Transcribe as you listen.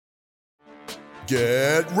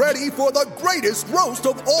Get ready for the greatest roast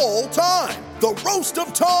of all time, the Roast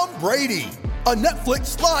of Tom Brady, a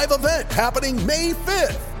Netflix live event happening May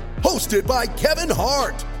 5th. Hosted by Kevin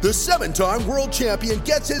Hart, the 7-time world champion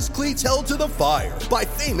gets his cleats held to the fire by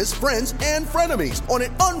famous friends and frenemies on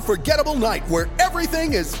an unforgettable night where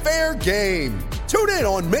everything is fair game. Tune in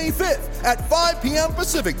on May 5th at 5 p.m.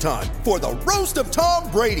 Pacific time for the Roast of Tom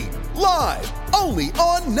Brady, live only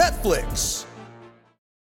on Netflix.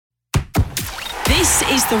 This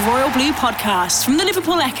is the Royal Blue Podcast from the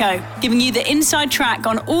Liverpool Echo, giving you the inside track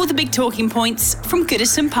on all the big talking points from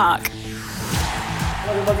Goodison Park.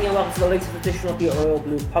 Hello everybody and welcome to the latest edition of the Royal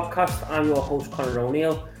Blue Podcast. I'm your host Conor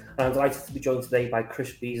O'Neill and I'm delighted to be joined today by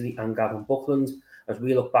Chris Beasley and Gavin Buckland as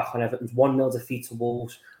we look back on Everton's 1-0 defeat to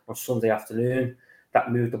Wolves on Sunday afternoon.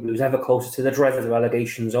 That moved the Blues ever closer to the dreaded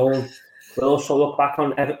relegation zone. We'll also look back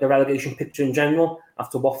on the relegation picture in general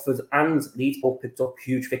after Watford and Leeds both picked up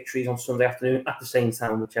huge victories on Sunday afternoon at the same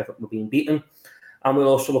time which Everton were being beaten. And we'll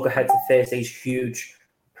also look ahead to Thursday's huge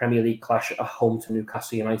Premier League clash at home to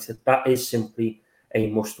Newcastle United. That is simply a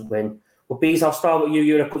must-win. But Bees, I'll start with you.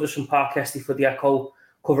 You were at Goodison Park yesterday for the Echo,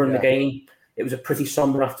 covering the game. It was a pretty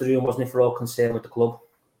sombre afternoon, wasn't it, for all concerned with the club?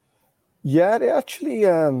 Yeah, they actually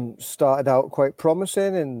started out quite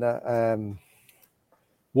promising in that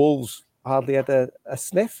Wolves hardly had a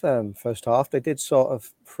sniff first half. They did sort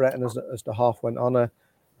of threaten as the half went on a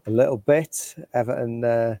little bit. Everton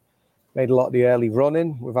made a lot of the early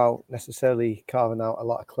running without necessarily carving out a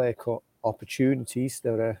lot of clear-cut opportunities.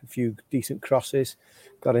 There were a few decent crosses,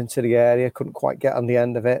 got into the area, couldn't quite get on the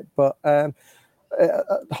end of it. But at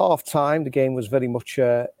half time, the game was very much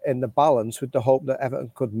in the balance with the hope that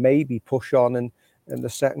Everton could maybe push on in the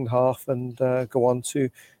second half and go on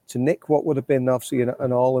to nick what would have been obviously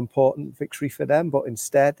an all-important victory for them. But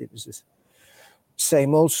instead, it was this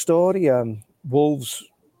same old story. Wolves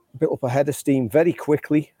built up a head of steam very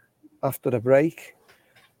quickly after the break.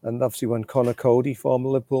 And obviously when Conor Cody, former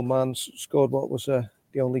Liverpool man, scored what was the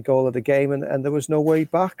only goal of the game and there was no way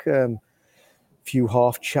back. Few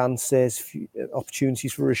half chances, few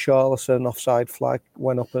opportunities for Richarlison, offside flag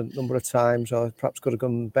went up a number of times, or perhaps could have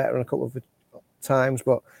gone better in a couple of times,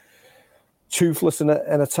 but toothless in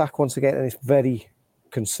an attack once again, and it's very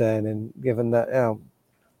concerning given that I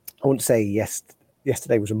wouldn't say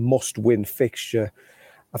yesterday was a must-win fixture.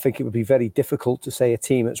 I think it would be very difficult to say a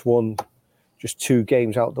team that's won just 2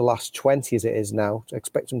 games out of the last 20 as it is now, to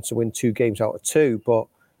expect them to win 2 games out of 2, but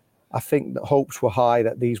I think that hopes were high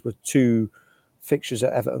that these were 2 fixtures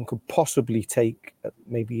that Everton could possibly take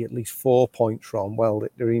maybe at least 4 points from. Well,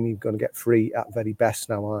 they're only going to get 3 at very best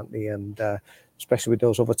now, aren't they? And especially with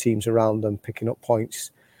those other teams around them picking up points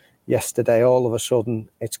yesterday, all of a sudden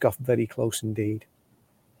it's got very close indeed.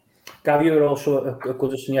 Gav, you were also at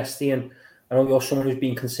Goodison yesterday, and I know you're someone who's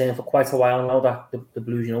been concerned for quite a while now that the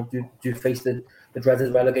Blues, do face the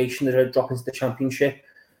dreaded relegation, the dreaded drop into the Championship.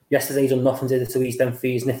 Yesterday's done nothing did it to ease them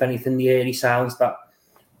fears, and if anything, the early sounds that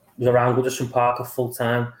was around Goodison Park at full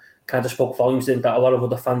time kind of spoke volumes, didn't that? A lot of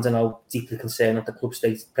other fans are now deeply concerned that the club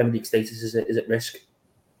Premier League status is at risk.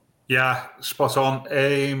 Yeah, spot on. At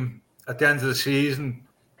the end of the season,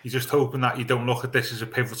 you're just hoping that you don't look at this as a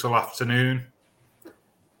pivotal afternoon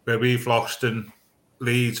where we've lost and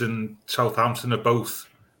Leeds and Southampton are both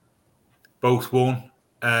won.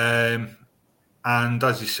 And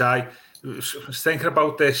as you say, I was thinking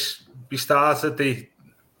about this. We started the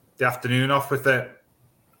afternoon off with a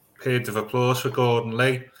period of applause for Gordon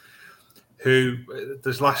Lee, who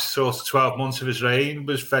this last sort of 12 months of his reign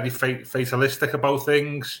was very fatalistic about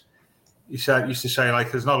things. He used to say, like,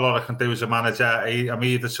 there's not a lot I can do as a manager. I'm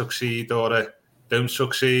either succeed or I don't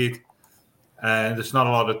succeed. And there's not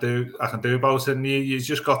a lot I can do about it. And you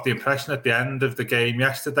just got the impression at the end of the game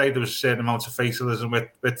yesterday there was a certain amount of fatalism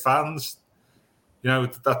with fans.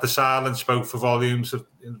 That the silence spoke for volumes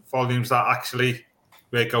that actually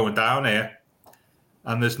we're going down here.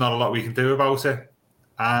 And there's not a lot we can do about it.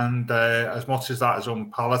 And as much as that is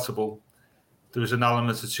unpalatable, there was an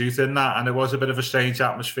element of truth in that. And it was a bit of a strange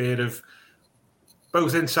atmosphere of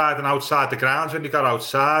both inside and outside the grounds. When you got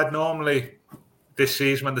outside, normally this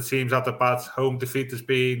season when the teams had a bad home defeat, there's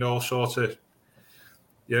been all sorts of,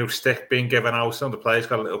 stick being given out. Some of the players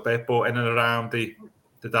got a little bit, but in and around the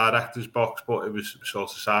director's box. But it was sort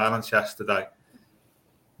of silence yesterday,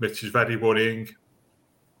 which is very worrying.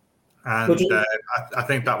 And I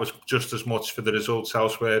think that was just as much for the results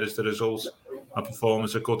elsewhere as the results and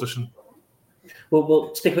performance at Goodison. Well,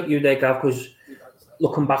 we'll stick with you there, Gav, because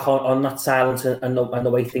looking back on that silence and the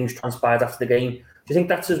way things transpired after the game, do you think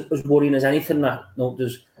that's as worrying as anything? That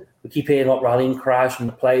we keep hearing about rallying cries from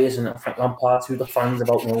the players and Frank Lampard to the fans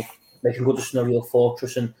about making Goodison a real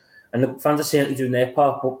fortress, and And the fans are certainly doing their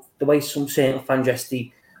part, but the way some certain fans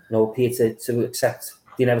yesterday, appear to accept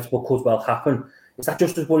the inevitable could well happen, is that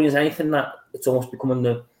just as worrying as anything, that it's almost becoming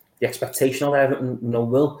the expectation of Everton,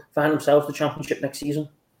 will find themselves the Championship next season?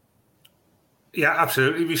 Yeah,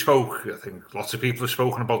 absolutely. We spoke, I think lots of people have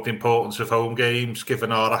spoken about the importance of home games,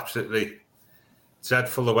 given our absolutely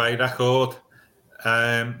dreadful away record.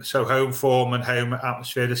 So home form and home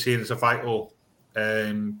atmosphere is seen as a vital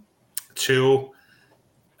tool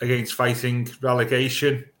against fighting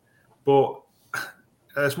relegation. But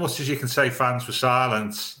as much as you can say fans were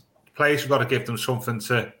silent, players have got to give them something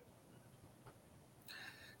to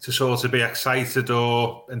sort of be excited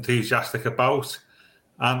or enthusiastic about.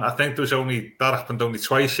 And I think that happened only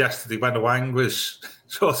twice yesterday when Hwang was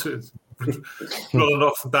sort of running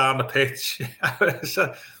up and down the pitch.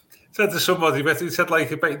 Said to somebody, he said,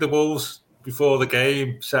 like, about the Wolves before the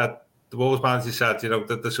game, the Wolves manager said,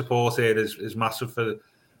 that the support here is massive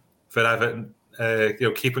for Everton,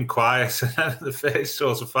 keeping quiet. And then the first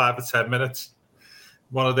sort of 5 or 10 minutes,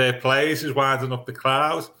 one of their players is winding up the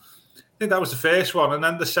crowd. I think that was the first one. And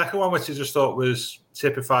then the second one, which I just thought was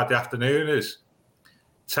typified the afternoon, is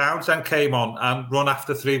Townsend came on and run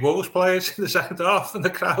after 3 Wolves players in the second half, and the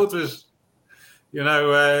crowd was,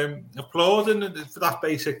 applauding for that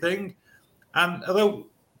basic thing. And although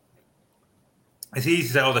it's easy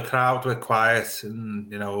to tell the crowd were quiet and,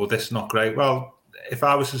 this is not great. Well, if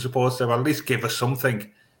I was a supporter, well, at least give us something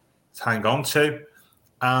to hang on to.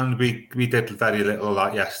 And we did very little of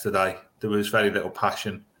that yesterday. There was very little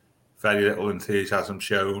passion, very little enthusiasm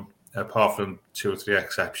shown, apart from 2 or 3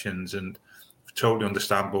 exceptions. And totally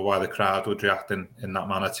understandable why the crowd would react in that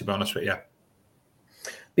manner, to be honest with you.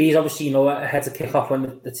 Bees obviously, ahead to kick off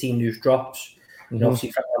when the team news drops.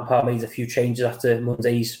 Obviously, Frank Lampard made a few changes after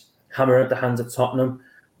Monday's hammer at the hands of Tottenham.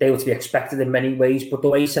 They were to be expected in many ways, but the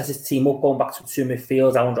way he set his team up, going back to 2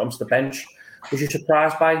 midfields, Alan Johnson to the bench, was you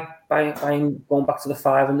surprised by going back to the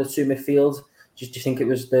 5 and the 2 midfields? Do you think it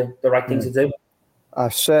was the right thing to do?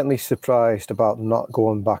 I'm certainly surprised about not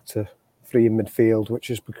going back to 3 in midfield, which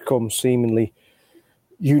has become seemingly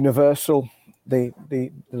universal, the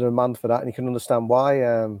demand for that, and you can understand why.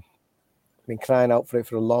 I've been crying out for it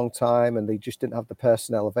for a long time, and they just didn't have the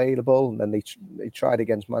personnel available. And then they tried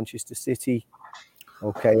against Manchester City.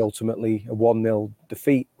 Okay, ultimately a 1-0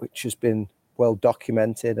 defeat, which has been well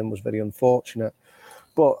documented and was very unfortunate.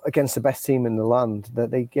 But against the best team in the land,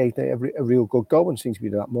 that they gave a real good go, and seems to be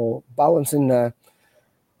that more balance in there.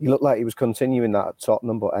 He looked like he was continuing that at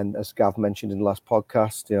Tottenham, and as Gav mentioned in the last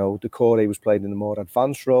podcast, Decore was playing in a more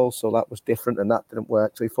advanced role, so that was different, and that didn't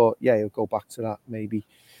work. So he thought, he'll go back to that maybe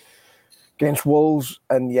against Wolves,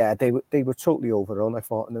 and they were totally overrun. I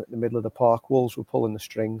thought in the middle of the park, Wolves were pulling the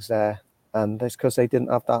strings there, and that's because they didn't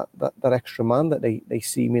have that extra man that they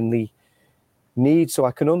seemingly need. So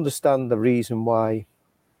I can understand the reason why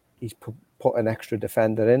he's put an extra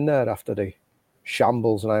defender in there after the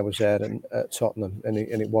shambles, and I was there at Tottenham, and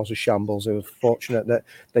it was a shambles. It was fortunate that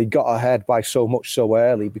they got ahead by so much so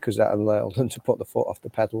early, because that allowed them to put the foot off the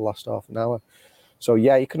pedal last half an hour. So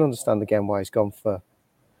you can understand again why he's gone for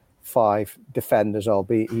 5 defenders,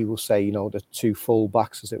 albeit he will say, the 2 full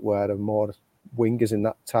backs, as it were, and more wingers in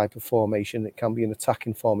that type of formation. It can be an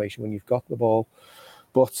attacking formation when you've got the ball,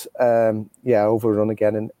 but overrun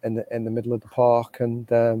again in the middle of the park,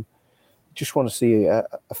 and just want to see a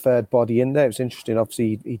third body in there. It was interesting.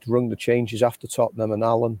 Obviously, he'd rung the changes after Tottenham, and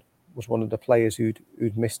Allen was one of the players who'd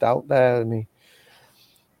missed out there. I mean,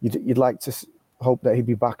 you'd like to hope that he'd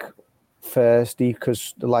be back Thursday,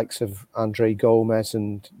 because the likes of Andre Gomez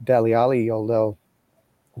and Dele Alli, although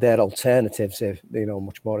they're alternatives, they're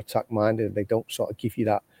much more attack-minded, they don't sort of give you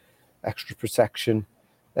that extra protection.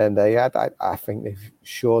 And I think they've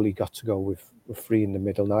surely got to go with 3 in the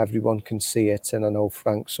middle. Now, everyone can see it, and I know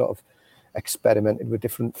Frank sort of experimented with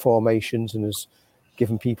different formations and has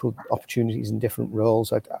given people opportunities in different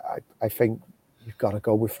roles. I think you've got to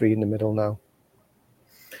go with 3 in the middle now.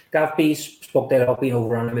 Gav B spoke there about being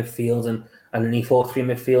overrun in midfield and underneath 4-3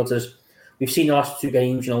 midfielders. We've seen the last 2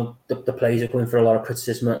 games, the players are going for a lot of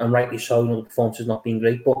criticism, and rightly so. The performance has not been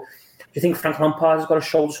great. But do you think Frank Lampard has got to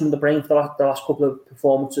shoulder some of the blame for the last couple of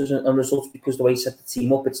performances and results, because the way he set the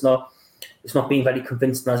team up, it's not been very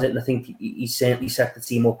convincing, has it? And I think he certainly set the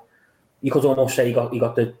team up. You could almost say he got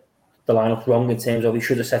the lineup wrong, in terms of he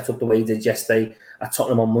should have set up the way he did yesterday at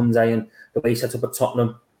Tottenham on Monday, and the way he set up at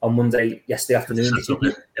Tottenham on Monday yesterday afternoon.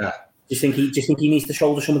 Do you think he needs to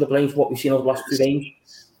shoulder some of the blame for what we've seen over the last 2 games?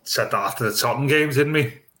 Said that after the Tottenham games, didn't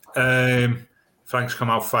we? Frank's come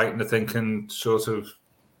out fighting, I think, and sort of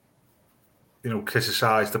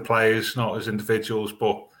criticise the players, not as individuals,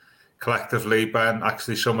 but collectively. Ben,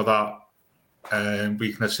 actually, some of that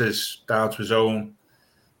weaknesses down to his own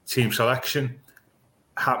team selection.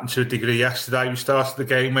 Happened to a degree yesterday. We started the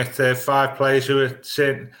game with 5 players who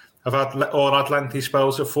have had lengthy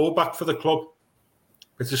spells at fullback for the club,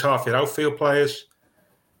 which is half your outfield players,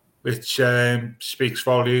 which speaks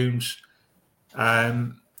volumes.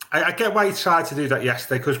 I get why he tried to do that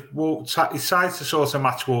yesterday, because he tried to sort of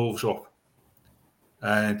match Wolves up,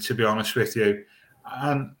 to be honest with you.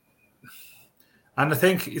 And I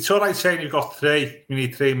think it's all right saying you've got 3, you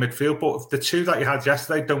need 3 in midfield, but if the 2 that you had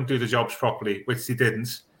yesterday don't do the jobs properly, which they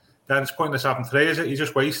didn't, then it's pointless having 3, is it? You're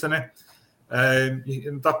just wasting it.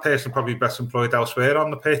 That person probably best employed elsewhere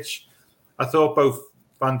on the pitch. I thought both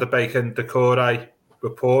Van der Beek and Doucouré were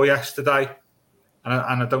poor yesterday,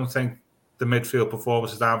 and I don't think the midfield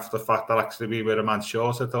performance is down for the fact that actually we were a man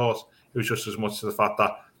short. I thought it was just as much to the fact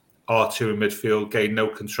that our 2 in midfield gained no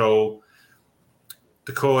control.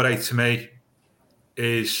 Doucouré, to me,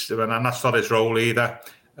 and that's not his role either.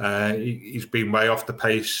 He's been way off the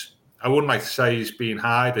pace. I wouldn't like to say he's been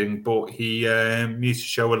hiding, but he needs to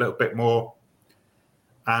show a little bit more.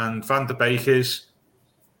 And Van der Beek it's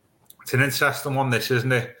an interesting one, this,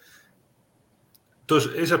 isn't it?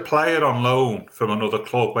 Is a player on loan from another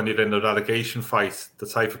club when you're in a relegation fight the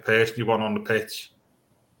type of person you want on the pitch?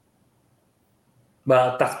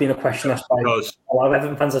 Well, that's been a question asked by a lot of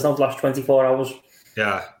Everton fans in the last 24 hours.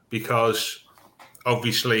 Yeah, because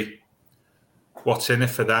obviously what's in it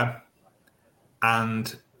for them,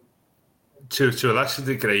 and to a lesser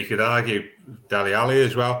degree you could argue Dele Alli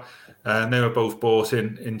as well. They were both bought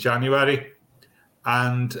in January,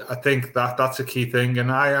 and I think that's a key thing.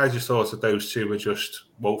 And I just thought that those 2 were just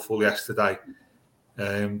woeful yesterday.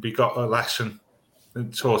 We got a lesson,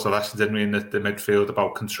 taught a lesson, didn't we, in the midfield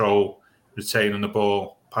about control, retaining the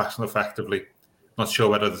ball, passing effectively. Not sure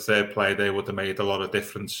whether the 3rd player there would have made a lot of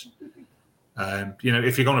difference.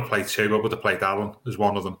 If you're going to play 2, I would have played Allen as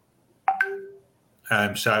one of them.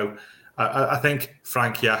 So I think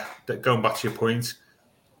Frank, going back to your point,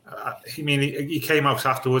 he came out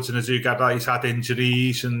afterwards, and I do get that he's had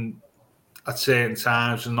injuries and at certain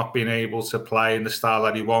times and not being able to play in the style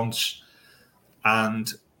that he wants.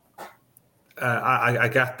 And I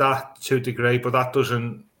get that to a degree, but that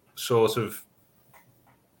doesn't sort of,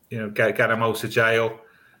 get him out of jail.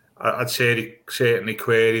 I'd certainly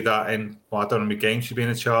query that in, I don't know how many games you've been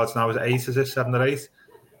in charge now. Is it 8, is it 7 or 8?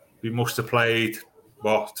 We must have played,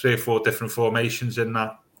 3 or 4 different formations in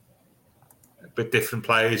that, with different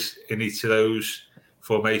players in each of those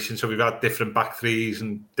formations. So we've had different back 3s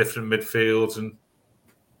and different midfields and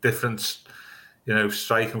different,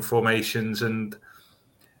 striking formations, and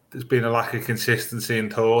there's been a lack of consistency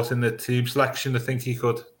and thought in the team selection. I think he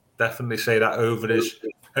could definitely say that over his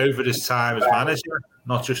time as manager,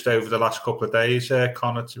 not just over the last couple of days,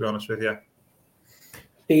 Connor, to be honest with you.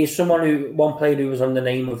 He's one player who was on the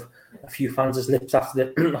name of a few fans' lips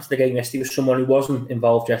after the game yesterday was someone who wasn't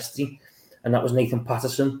involved yesterday, and that was Nathan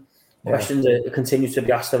Patterson. Yeah. Questions continue to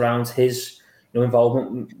be asked around his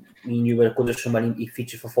involvement. You were good as someone. He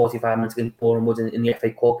featured for 45 minutes against Bournemouth in the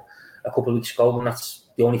FA Cup a couple of weeks ago, and that's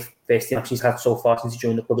the only first team action he's had so far since he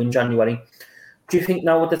joined the club in January. Do you think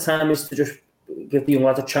now at the time is to just give the young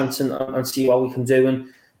lad a chance and see what we can do? And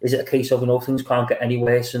is it a case of things can't get any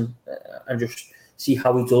worse and just see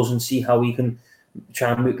how he does and see how we can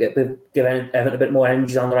try and give Everton a bit more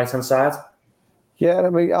energy on the right hand side? Yeah, I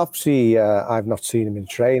mean, obviously, I've not seen him in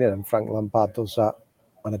training, and Frank Lampard does that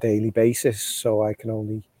on a daily basis. So I can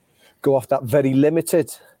only go off that very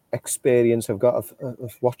limited experience I've got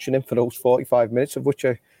of watching him for those 45 minutes, of which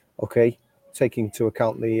taking into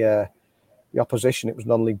account the opposition, it was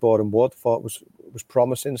non-league Boreham Wood. Thought it was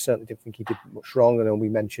promising. Certainly didn't think he did much wrong. And then we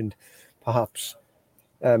mentioned perhaps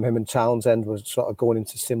him and Townsend was sort of going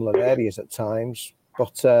into similar areas at times.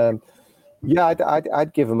 But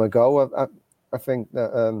I'd give him a go. I think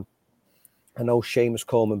that I know Seamus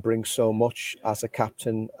Coleman brings so much as a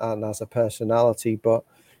captain and as a personality, but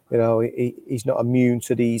he's not immune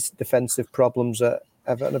to these defensive problems that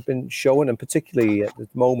Everton have been showing, and particularly at the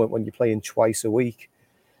moment when you're playing twice a week.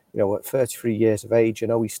 At 33 years of age,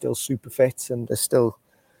 he's still super fit and has still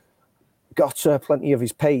got plenty of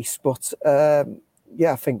his pace. But I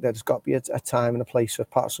think there's got to be a time and a place for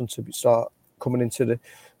Patterson to start coming into the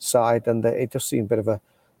side, and it does seem a bit of a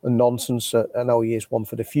nonsense. I know he is one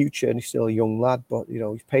for the future, and he's still a young lad, but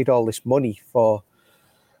he's paid all this money for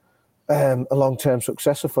a long-term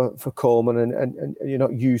successor for Coleman, and you're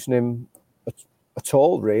not using him at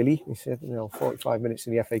all, really. He said 45 minutes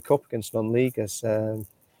in the FA Cup against non-leaguers.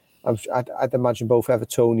 I'd imagine both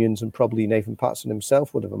Evertonians and probably Nathan Patterson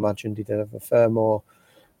himself would have imagined he'd have a fair more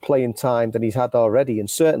playing time than he's had already, and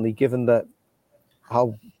certainly given that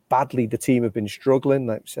how badly the team have been struggling.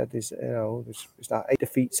 Like I said, there's that 8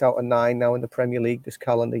 defeats out of 9 now in the Premier League this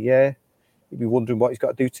calendar year. You'd be wondering what he's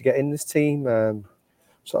got to do to get in this team.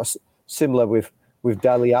 Sort of similar with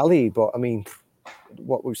Dele Alli, but I mean,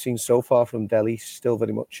 what we've seen so far from Dele is still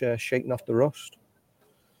very much shaking off the rust.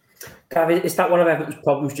 Gav, is that one of Everton's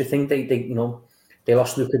problems? Do you think they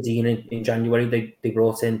lost Luca Dean in January? They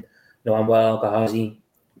brought in Anwar El Ghazi,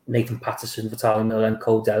 Nathan Patterson, Vitaly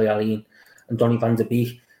Milenko, Dele Alli, and Donny van der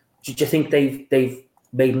Beek. Do you think they've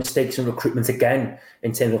made mistakes in recruitment again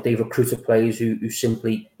in terms of they've recruited players who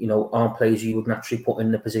simply aren't players you would naturally put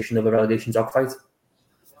in the position of a relegation dogfight?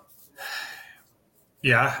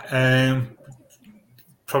 Yeah,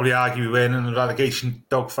 probably argue we were in a relegation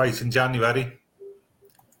dogfight in January.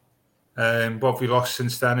 What have we lost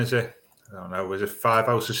since then? Is it? I don't know. Was it 5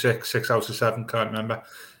 out of 6, 6 out of 7? Can't remember.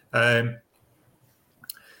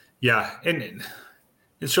 Yeah, in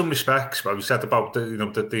some respects, what we said about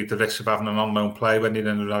the risk of having an unknown player when you're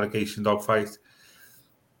in a relegation dogfight.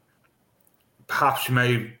 Perhaps you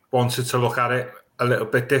may wanted to look at it a little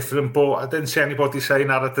bit different, but I didn't see anybody saying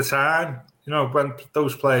that at the time. When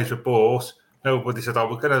those players were bought, nobody said,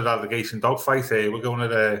 "Oh, we're going to a relegation dogfight here. We're going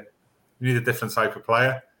to we need a different type of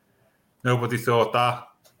player." Nobody thought that.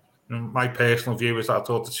 My personal view is that I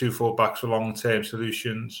thought the 2 full-backs were long-term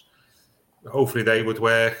solutions. Hopefully they would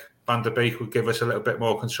work. Van der Beek would give us a little bit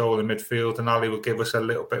more control in midfield, and Ali would give us a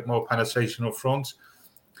little bit more penetration up front.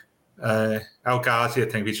 El Ghazi, I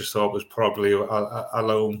think we just thought was probably a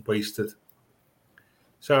loan wasted.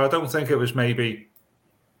 So I don't think it was maybe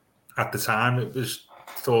at the time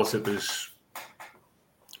thought it was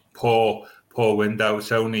poor window.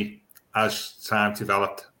 It's only as time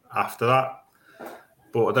developed after that.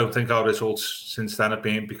 But I don't think our results since then have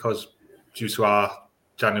been because due to our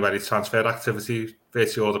January transfer activity,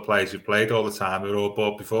 virtually all the players who played all the time were all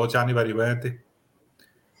bought before January, weren't they?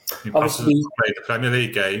 Obviously, played the Premier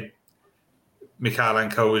League game.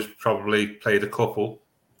 Mikhailenko has probably played a couple.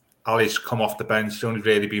 Ali's come off the bench. It's only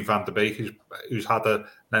really been Van der Beek who's had a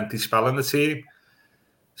lengthy spell in the team.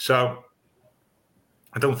 So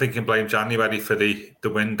I don't think you can blame January for the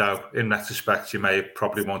window. In retrospect, you may have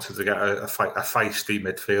probably wanted to get a feisty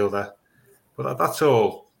midfielder. But that's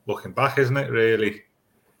all looking back, isn't it, really?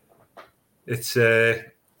 It's you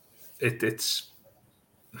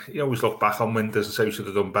always look back on windows and say we should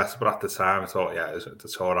have done better, but at the time I thought, yeah,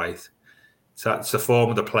 it's all right. It's the form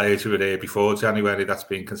of the players who were there before January that's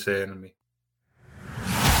been concerning me.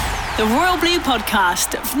 The Royal Blue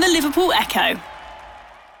Podcast from the Liverpool Echo.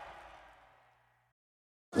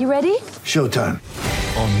 You ready? Showtime.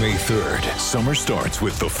 On May 3rd, summer starts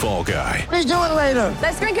with The Fall Guy. Let's do it later.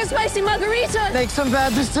 Let's drink a spicy margarita. Make some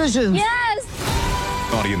bad decisions. Yes!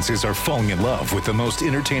 Audiences are falling in love with the most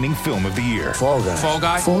entertaining film of the year. Fall Guy. Fall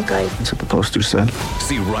Guy. Fall Guy. That's what the poster said.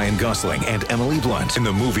 See Ryan Gosling and Emily Blunt in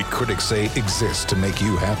the movie critics say exists to make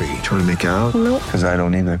you happy. Trying to make it out? Nope. Because I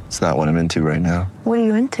don't either. It's not what I'm into right now. What are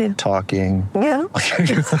you into? Talking. Yeah.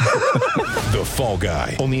 The Fall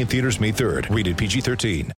Guy. Only in theaters May 3rd. Rated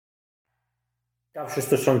PG-13. That's just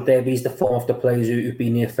touched on Derby's the form of the players who've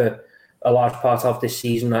been here for a large part of this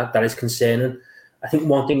season. That is concerning. I think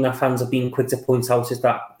one thing that fans have been quick to point out is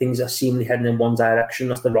that things are seemingly heading in one direction.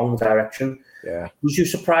 That's the wrong direction. Yeah. Was you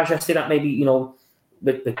surprised yesterday that maybe,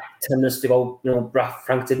 with 10 minutes to go,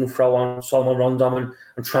 Frank didn't throw on Solomon Rondon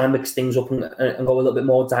and try and mix things up and go a little bit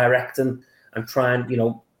more direct and try and,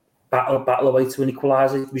 battle away to an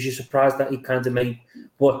equaliser? Was you surprised that he kind of made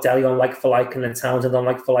brought Dele on like for like and then Townsend on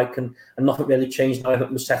like for like and nothing really changed how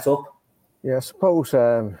it was set up? Yeah, I suppose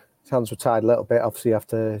hands were tied a little bit, obviously,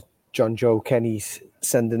 after John Joe Kenny's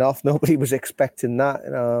sending off. Nobody was expecting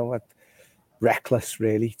that. Reckless,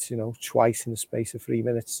 really, twice in the space of 3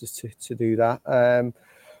 minutes to do that.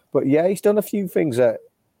 But yeah, he's done a few things that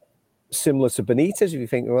similar to Benitez. If you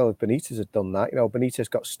think, well, if Benitez had done that, Benitez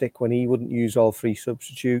got stick when he wouldn't use all 3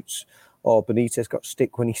 substitutes, or Benitez got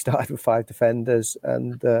stick when he started with 5 defenders,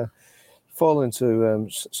 and fall into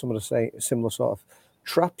some of the similar sort of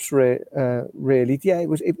traps. Really, yeah, it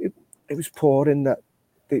was poor in that.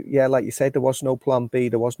 Yeah, like you said, there was no plan B,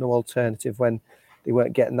 there was no alternative when they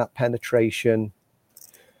weren't getting that penetration.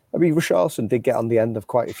 I mean, Richarlison did get on the end of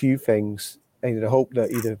quite a few things, and you'd hope that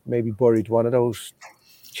he'd have maybe buried one of those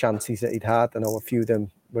chances that he'd had. I know a few of them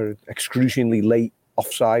were excruciatingly late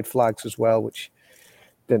offside flags as well, which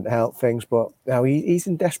didn't help things. But now he's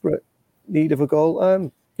in desperate need of a goal.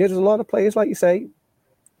 Yeah, there's a lot of players, like you say,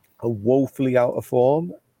 are woefully out of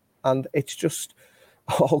form, and it's just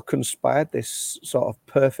all conspired this sort of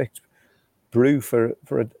perfect brew for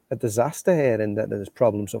a disaster here, in that there's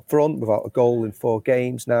problems up front without a goal in 4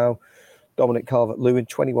 games now. Dominic Calvert-Lewin,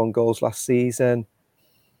 21 goals last season.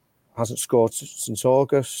 hasn't scored since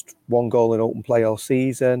August, 1 goal in open play all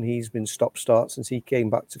season. He's been stop-start since he came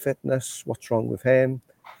back to fitness. What's wrong with him?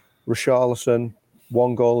 Richarlison,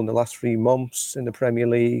 1 goal in the last 3 months in the Premier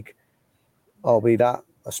League. Albeit that,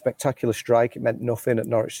 a spectacular strike. It meant nothing at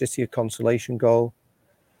Norwich City, a consolation goal.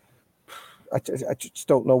 I just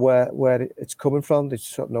don't know where it's coming from.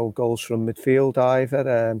 There's no goals from midfield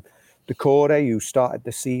either. Decore, who started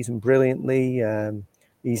the season brilliantly,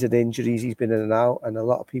 he's had injuries, he's been in and out, and a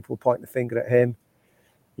lot of people point the finger at him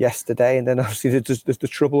yesterday. And then obviously there's the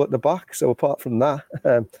trouble at the back. So apart from that,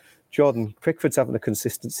 Jordan Pickford's having a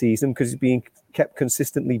consistent season because he's being kept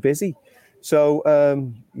consistently busy. So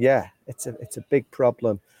it's a big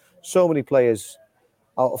problem. So many players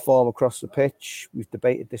out of form across the pitch. We've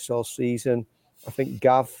debated this all season. I think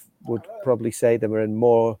Gav would probably say they were in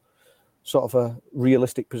more sort of a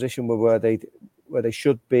realistic position where they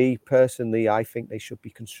should be. Personally, I think they should be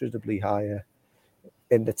considerably higher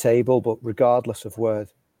in the table. But regardless of where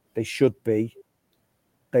they should be,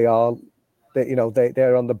 they're on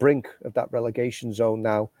the brink of that relegation zone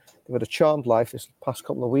now. They've had a charmed life this past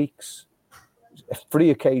couple of weeks.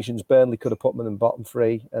 3 occasions Burnley could have put them in bottom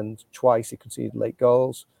 3, and twice they conceded late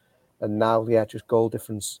goals, and now just goal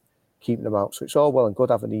difference keeping them out. So it's all well and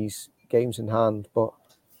good having these games in hand, but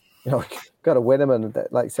got to win them. And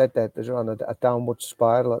like I said, they're on a downward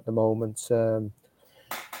spiral at the moment. It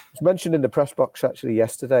was mentioned in the press box actually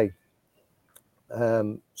yesterday.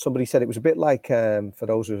 Somebody said it was a bit like, for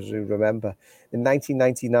those of us who remember, in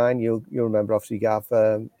 1999, you'll remember obviously, Gav,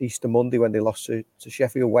 Easter Monday when they lost to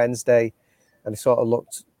Sheffield Wednesday. And it sort of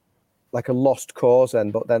looked like a lost cause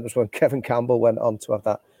then, but then it was when Kevin Campbell went on to have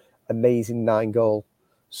that amazing 9-goal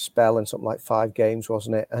spell in something like 5 games,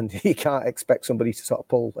 wasn't it? And you can't expect somebody to sort of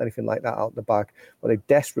pull anything like that out of the bag. But they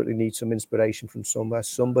desperately need some inspiration from somewhere.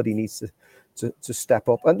 Somebody needs to step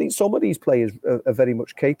up. And some of these players are very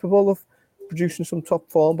much capable of producing some top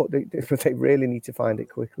form, but they really need to find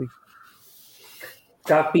it quickly.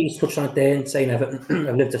 Gav B's touched on it there and saying Everton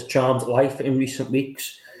have lived a charmed life in recent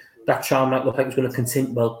weeks. That charm might look like it's going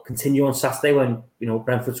to continue on Saturday when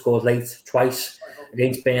Brentford scores late twice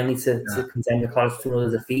against Burnley to condemn the Colours to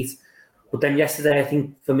another defeat. But then yesterday, I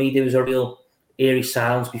think for me there was a real eerie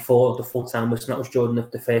silence before the full-time whistle. That was during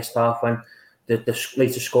the first half when the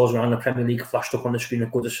latest scores around the Premier League flashed up on the screen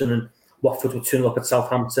at Goodison, and Watford were 2-0 up at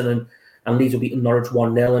Southampton, and Leeds were beating Norwich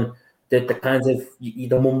 1-0, and the kind of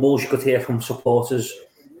the mumbles you could hear from supporters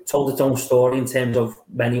told its own story in terms of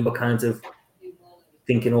many were kind of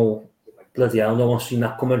thinking, oh, bloody hell, no one's seen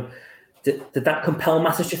that coming. Did that compel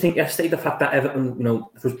matters, do you think, yesterday? The fact that Everton,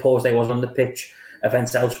 for as poor as they was on the pitch,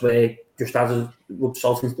 events elsewhere just as rubbed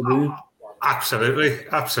salt into the wound? Absolutely.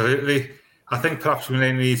 I think perhaps we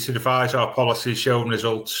need to revise our policy showing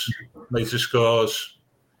results, later scores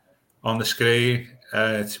on the screen,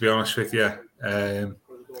 to be honest with you.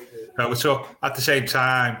 So at the same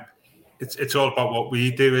time, it's all about what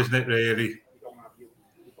we do, isn't it, really?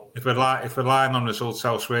 If we're relying on results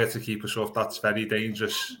elsewhere to keep us off, that's very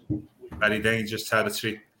dangerous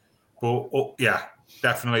territory. But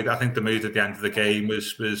definitely, I think the mood at the end of the game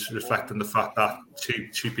was reflecting the fact that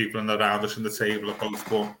two people in the round us in the table have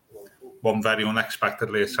both won. One very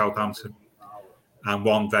unexpectedly at Southampton, and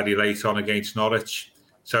one very late on against Norwich.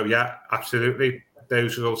 So yeah, absolutely,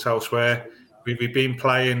 those results elsewhere. We've been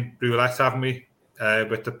playing roulette, haven't we?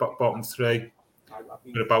 With the bottom 3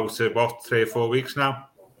 for about 3 or 4 weeks now.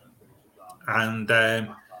 And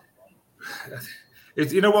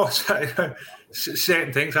you know what?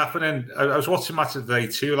 Certain things happening. I was watching Match of the Day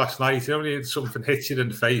 2 last night. Something hits you in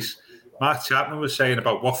the face. Mark Chapman was saying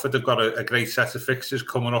about Watford. They've got a great set of fixtures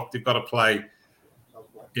coming up. They've got to play,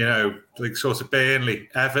 like sort of Burnley,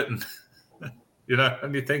 Everton.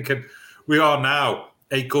 And you're thinking we are now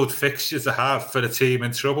a good fixture to have for a team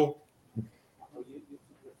in trouble.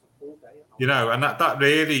 And that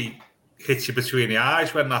really hits you between the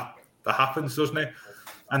eyes when that happens, doesn't it?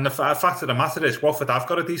 And the fact of the matter is, Watford have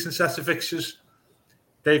got a decent set of fixtures.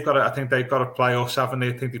 I think they've got to play us, haven't they?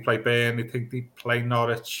 I think they play Burnley. I think they play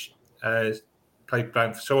Norwich, play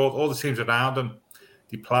Brentford. So all the teams around them,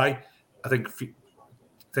 they play. I think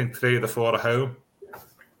 3 of the 4 are home.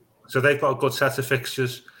 So they've got a good set of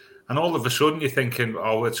fixtures. And all of a sudden you're thinking,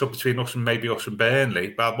 oh, it's up between us and maybe us and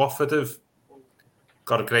Burnley. But Watford have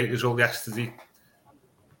got a great result yesterday.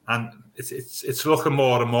 And it's looking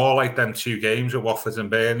more and more like them 2 games at Watford and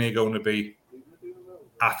Burnley are going to be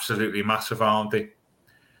absolutely massive, aren't they?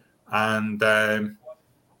 And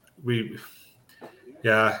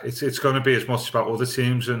it's going to be as much about other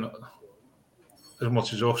teams and as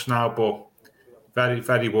much as us now, but very,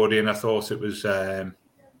 very worrying. I thought it was,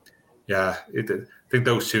 I think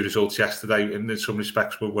those two results yesterday, in some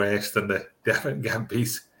respects, were worse than the Everton game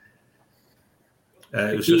beat.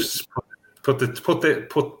 It was just put the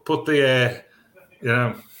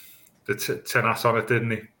tenace on it,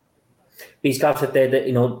 didn't he? These guys said there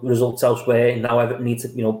that results elsewhere, and now Everton need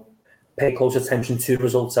to pay close attention to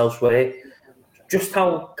results elsewhere. Just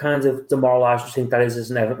how kind of demoralised do you think that is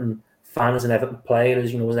as an Everton fan, as an Everton player,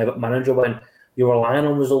 as an Everton manager, when you're relying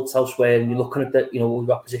on results elsewhere and you're looking at the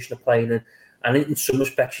the opposition are playing, and in some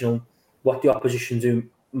respects, what the opposition do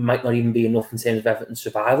might not even be enough in terms of Everton's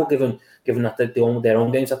survival, given that their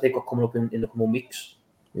own games that they've got coming up in the coming weeks.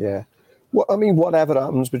 Yeah, well, I mean, whatever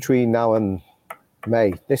happens between now and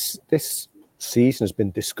May, this season has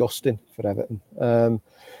been disgusting for Everton.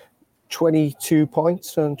 22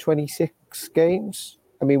 points on 26 games.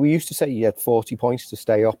 I mean, we used to say you had 40 points to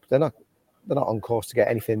stay up. They're not on course to get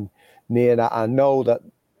anything near that. I know that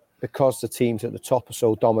because the teams at the top are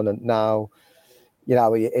so dominant now,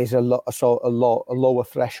 it is a lower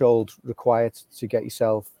threshold required to get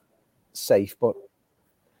yourself safe. But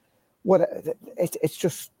it's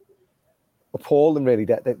just appalling, really,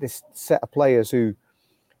 that this set of players who,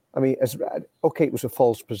 I mean, it was a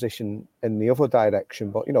false position in the other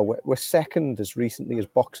direction, but we're second as recently as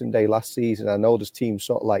Boxing Day last season. I know there's teams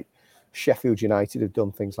sort of like Sheffield United have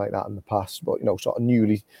done things like that in the past, but sort of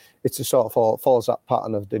it's a sort of follows that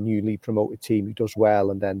pattern of the newly promoted team who does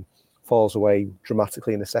well and then falls away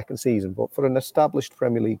dramatically in the second season. But for an established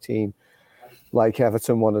Premier League team like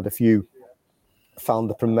Everton, one of the few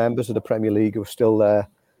founder members of the Premier League who are still there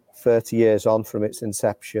 30 years on from its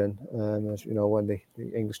inception, as when the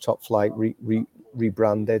English top flight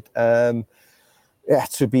rebranded, to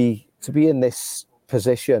be in this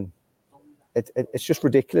position, it's just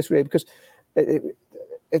ridiculous, really, because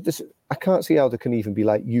I can't see how there can even be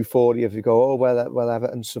like euphoria if you go, well,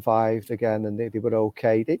 Everton survived again and they were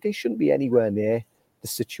okay. They shouldn't be anywhere near the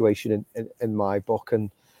situation in my book.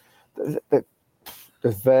 And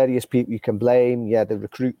there's various people you can blame. Yeah, the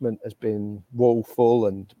recruitment has been woeful,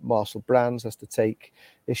 and Marcel Brands has to take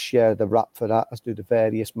his share of the rap for that, as do the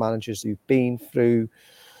various managers who've been through,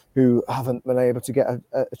 who haven't been able to get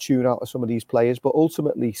a tune out of some of these players. But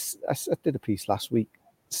ultimately, I did a piece last week,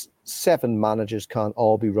 7 managers can't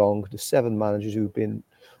all be wrong. The 7 managers who've been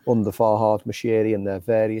under Farhad Moshiri and their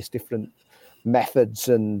various different methods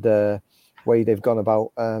and way they've gone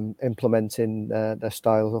about implementing their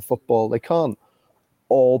styles of football, they can't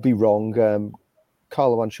all be wrong.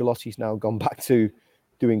 Carlo Ancelotti's now gone back to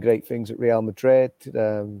doing great things at Real Madrid.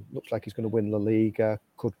 Looks like he's going to win La Liga,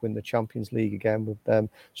 could win the Champions League again with them.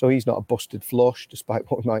 So he's not a busted flush,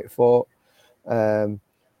 despite what we might have thought.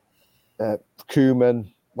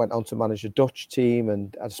 Koeman went on to manage a Dutch team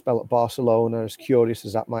and had a spell at Barcelona, as curious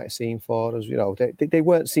as that might have seemed for us. They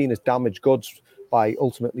weren't seen as damaged goods by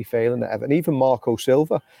ultimately failing at Everton. Even Marco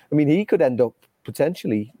Silva, I mean, he could end up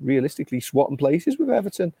potentially, realistically, swatting places with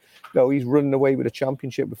Everton. He's running away with a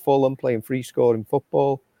championship with Fulham, playing free-scoring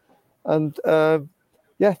football. And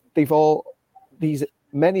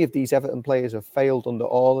many of these Everton players have failed under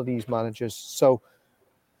all of these managers. So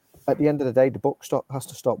at the end of the day, the buck has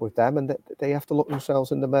to stop with them, and they have to look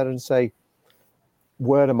themselves in the mirror and say,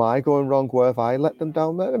 where am I going wrong? Where have I let them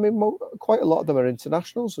down? I mean, quite a lot of them are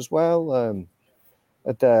internationals as well.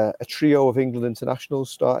 A trio of England internationals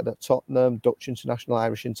started at Tottenham, Dutch international,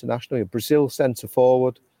 Irish international, a Brazil centre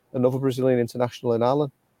forward, another Brazilian international in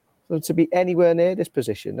Allen. So to be anywhere near this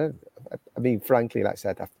position, I mean, frankly, like I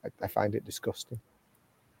said, I find it disgusting.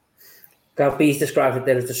 Gav B's described it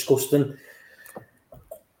there as disgusting.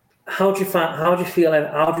 How do you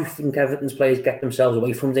think Everton's players get themselves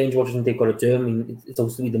away from danger? What do you think they've got to do? I mean, it's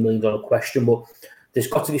obviously the $1 million question, but there's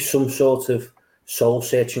got to be some sort of soul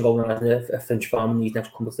searching going on at Finch Farm in these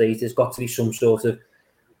next couple of days. There's got to be some sort of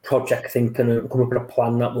project thinking and come up with a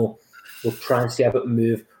plan that will try and see Everton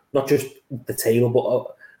move, not just the table,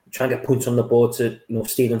 but try and get points on the board to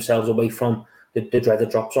steer themselves away from the dreaded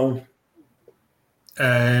drop zone.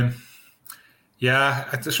 Somebody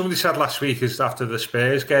said last week is after the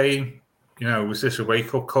Spurs game, was this a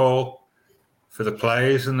wake-up call for the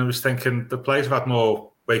players? And I was thinking the players have had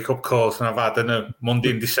more wake-up calls than I've had in a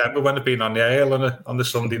Monday in December when they've been on the ale on the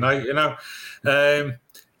Sunday night, If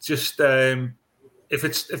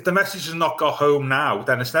the message has not got home now,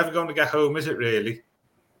 then it's never going to get home, is it really?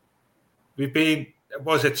 We've been,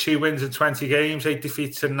 2 wins in 20 games, 8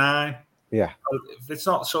 defeats in 9? Yeah. If it's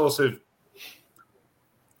not sort of,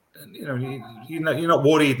 you're not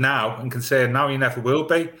worried now and concerned now, you never will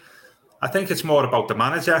be. I think it's more about the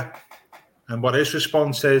manager and what his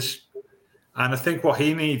response is. And I think what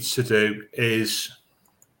he needs to do is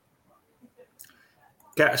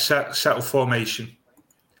get a settled formation.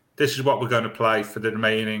 this is what we're going to play for the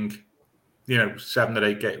remaining, 7 or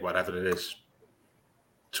 8 games, whatever it is,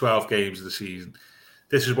 12 games of the season.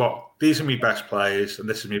 These are my best players, and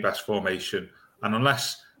this is my best formation. And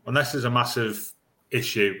unless there's a massive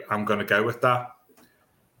issue, I'm going to go with that.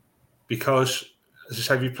 Because, as I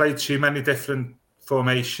said, we played too many different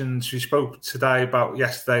formations. We spoke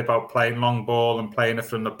yesterday about playing long ball and playing it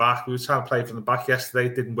from the back. We were trying to play from the back yesterday.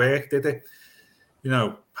 It didn't work, did it?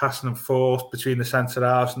 Passing and forth between the centre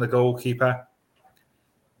halves and the goalkeeper.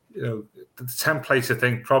 The template, I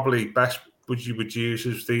think, probably best you would use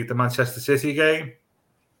is the Manchester City game.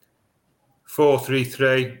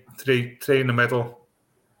 4-3-3, three in the middle,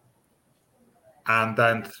 and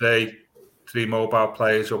then three mobile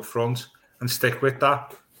players up front, and stick with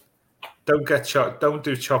that. Don't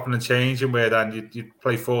do chopping and changing where then you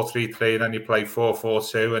play 4-3-3, and then you play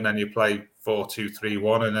 4-4-2, and then you play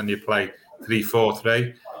 4-2-3-1, and then you play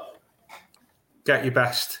 3-4-3. Get your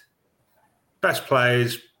best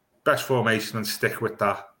players, best formation, and stick with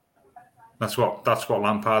that. That's what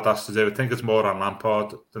Lampard has to do. I think it's more on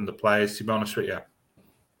Lampard than the players, to be honest with you.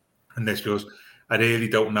 And this goes, I really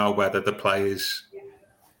don't know whether the players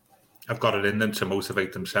have got it in them to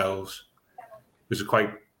motivate themselves. It's quite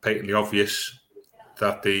patently obvious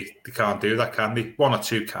that they can't do that, can they? 1 or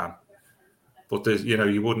 2 can, but there's,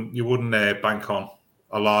 you wouldn't bank on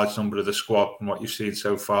a large number of the squad from what you've seen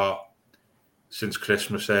so far since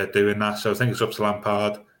Christmas doing that. So I think it's up to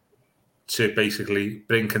Lampard to basically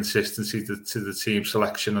bring consistency to the team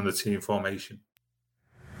selection and the team formation.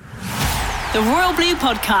 The Royal Blue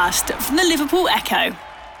Podcast from the Liverpool Echo.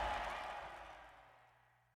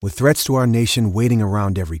 With threats to our nation waiting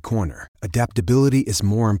around every corner, adaptability is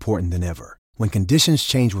more important than ever. When conditions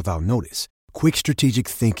change without notice, quick strategic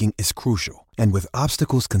thinking is crucial. And with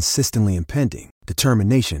obstacles consistently impending,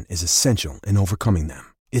 determination is essential in overcoming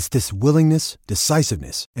them. It's this willingness,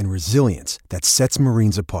 decisiveness, and resilience that sets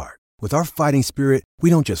Marines apart. With our fighting spirit, we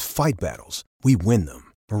don't just fight battles, we win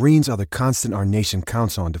them. Marines are the constant our nation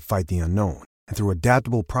counts on to fight the unknown. And through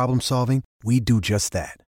adaptable problem solving, we do just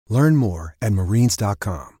that. Learn more at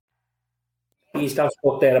marines.com. He's got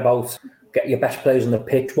spoke there about get your best players on the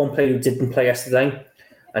pitch. One player who didn't play yesterday,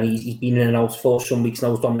 and he's been in and out for some weeks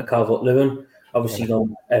now, is Dominic Calvert-Lewin. Obviously,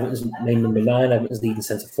 Everton's named number 9, Everton's leading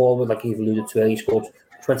centre forward, like you've alluded to earlier. He scored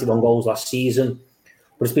 21 goals last season.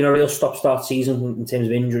 But it's been a real stop-start season in terms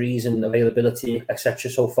of injuries and availability,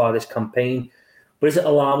 etc. so far this campaign. But is it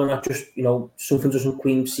alarming that just, something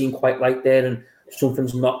doesn't seem quite right there and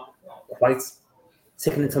something's not quite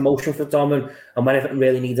ticking into motion for Dom, and when Everton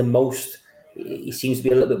really needs him most, he seems to be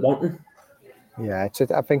a little bit wanting? Yeah,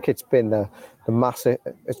 I think it's been the massive.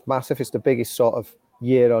 It's massive. It's the biggest sort of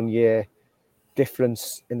year-on-year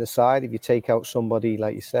difference in the side. If you take out somebody,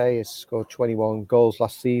 like you say, has scored 21 goals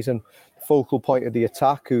last season, focal point of the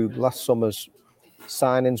attack, who last summer's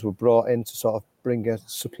signings were brought in to sort of bring a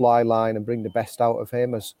supply line and bring the best out of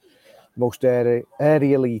him as most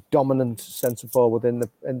aerially dominant centre forward in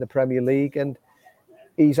the Premier League, and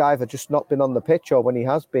he's either just not been on the pitch, or when he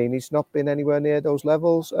has been, he's not been anywhere near those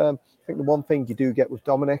levels. I think the one thing you do get with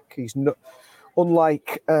Dominic, he's not,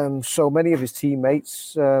 unlike so many of his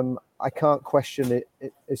teammates, I can't question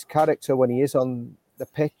his character when he is on the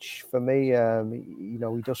pitch. For me,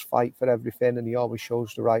 he does fight for everything and he always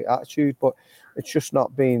shows the right attitude, but it's just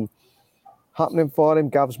not been happening for him.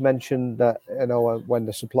 Gav's mentioned that, when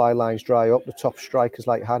the supply lines dry up, the top strikers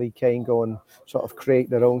like Harry Kane go and sort of create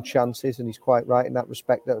their own chances, and he's quite right in that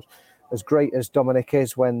respect. That as great as Dominic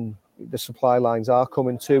is, when the supply lines are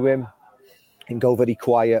coming to him, he can go very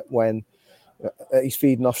quiet when he's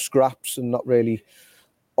feeding off scraps and not really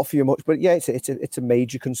offer you much. But yeah, it's a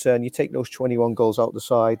major concern. You take those 21 goals out the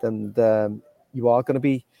side, and you are going to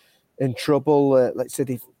be in trouble. Like I said,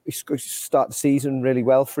 he start the season really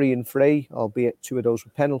well, 3-3, albeit 2 of those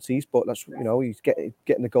were penalties. But that's he's getting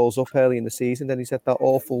the goals up early in the season. Then he's had that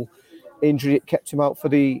awful injury that kept him out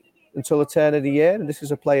until the turn of the year. And this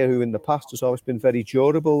is a player who in the past has always been very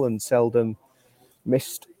durable and seldom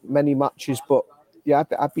missed many matches. But yeah,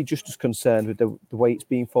 I'd be just as concerned with the way it's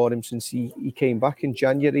been for him since he came back in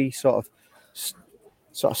January. Sort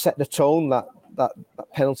of set the tone, that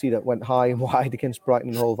penalty that went high and wide against Brighton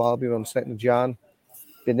and Hove Albion on 2nd of Jan.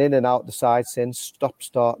 Been in and out the side since,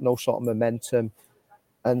 stop-start, no sort of momentum.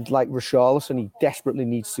 And like Richarlison, he desperately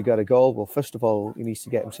needs to get a goal. Well, first of all, he needs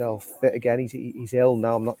to get himself fit again. He's ill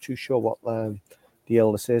now. I'm not too sure what the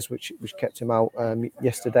illness is, which kept him out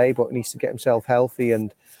yesterday, but he needs to get himself healthy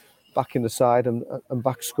and back in the side and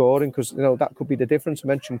back scoring, because that could be the difference. I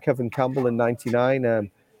mentioned Kevin Campbell in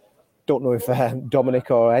 99. Don't know if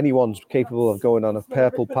Dominic or anyone's capable of going on a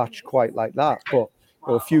purple patch quite like that, but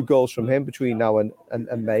a few goals from him between now and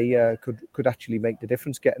May could actually make the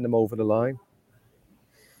difference, getting them over the line.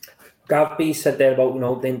 Gav B said there about,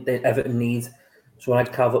 the Everton need someone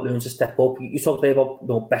like Calvert-Lewin to step up. You talked there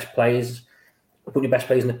about, best players, putting your best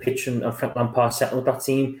players in the pitch and Frank Lampard setting up that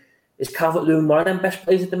team. Is Calvert-Lewin one of them best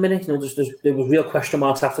players at the minute? There was real question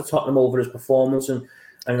marks after Tottenham over his performance, and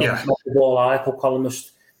the Ball article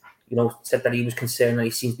columnist, said that he was concerned that he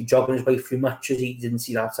seems to be jogging his way through matches. He didn't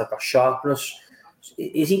see that sharpness.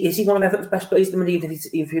 Is he one of Everton's best players at the minute,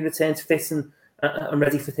 if he returns fit and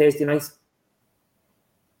ready for Thursday night?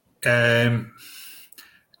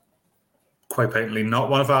 Quite patently not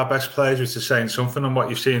one of our best players, which is saying something on what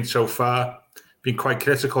you've seen so far. Been quite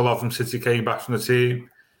critical of him since he came back from the team.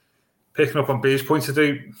 Picking up on B's point to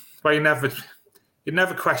do, well, you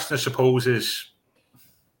never question, I suppose, his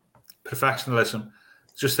professionalism.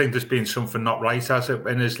 Just think there's been something not right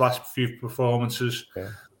in his last few performances. Yeah.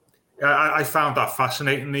 I found that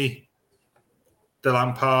fascinating, the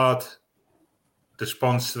Lampard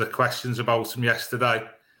response to the questions about him yesterday.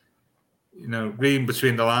 Reading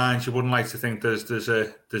between the lines, you wouldn't like to think there's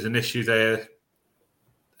an issue there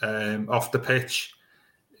off the pitch.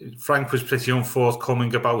 Frank was pretty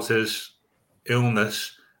unforthcoming about his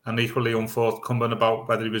illness and equally unforthcoming about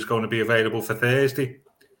whether he was going to be available for Thursday,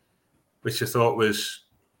 which I thought was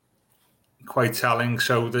quite telling.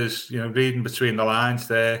 So there's, reading between the lines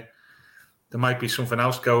there might be something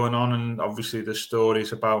else going on, and obviously there's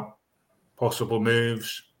stories about possible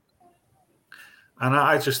moves. And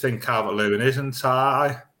I just think Calvert-Lewin isn't,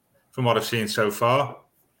 from what I've seen so far.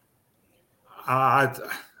 I'd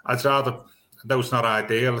rather, though it's not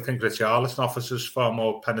ideal, I think Richarlison offers us far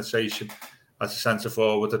more penetration as a centre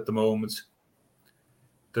forward at the moment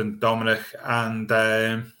than Dominic, and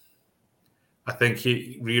I think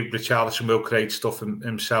Richarlison will create stuff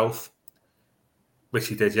himself, which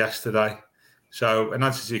he did yesterday. So, in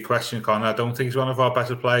answer to your question, Connor, I don't think he's one of our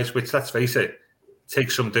better players, which, let's face it,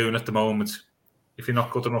 takes some doing at the moment if you're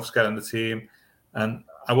not good enough to get in the team. And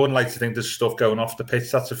I wouldn't like to think there's stuff going off the pitch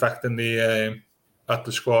that's affecting the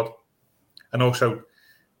squad, and also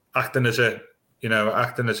acting as a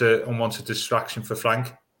unwanted distraction for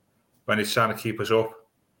Frank when he's trying to keep us up.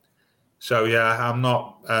 So yeah, I'm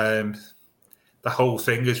not. The whole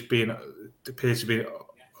thing appears to be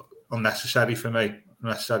unnecessary for me,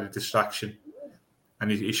 unnecessary distraction, and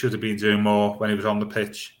he should have been doing more when he was on the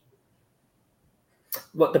pitch.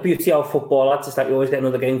 But the beauty of football, lads, is that you always get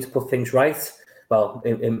another game to put things right. Well,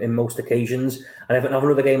 in most occasions. And Everton have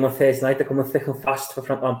another game on Thursday night. They're coming thick and fast for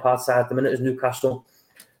Frank Lampard's side. At the minute is Newcastle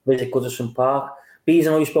visit Goodison Park. Bees,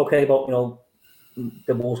 I know you spoke about,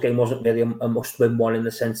 the Wolves game wasn't really a must-win one in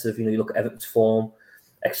the sense of, you look at Everton's form,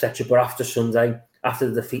 etc. But after Sunday, after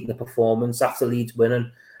the defeat in the performance, after Leeds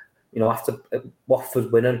winning, after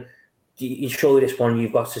Watford winning, you surely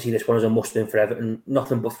you've got to see this one as a must-win for Everton.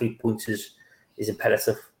 Nothing but 3 points is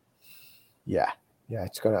imperative. Yeah,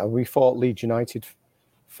 it's gonna. We thought Leeds United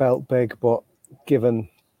felt big, but given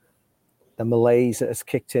the malaise that has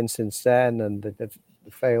kicked in since then, and they've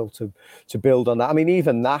failed to build on that. I mean,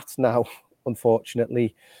 even that now,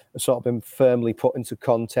 unfortunately, has sort of been firmly put into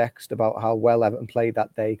context about how well Everton played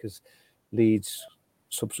that day, because Leeds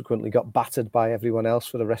subsequently got battered by everyone else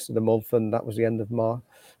for the rest of the month, and that was the end of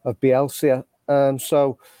Bielsa.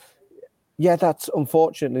 So. Yeah, that's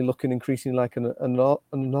unfortunately looking increasingly like an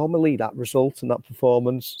anomaly, that result and that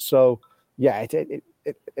performance. So, yeah,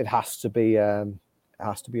 it has to be a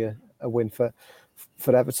win for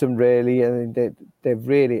Everton, really. And they've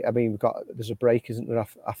really, there's a break, isn't there,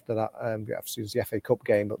 after that? Obviously, there's the FA Cup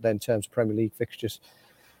game, but then in terms of Premier League fixtures,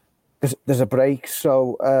 there's a break.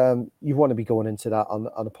 So you want to be going into that on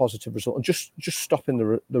a positive result and just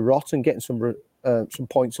stopping the rot and getting some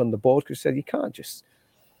points on the board, because you can't just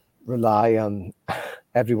rely on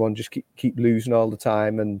everyone just keep losing all the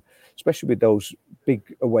time, and especially with those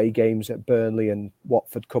big away games at Burnley and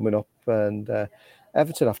Watford coming up, and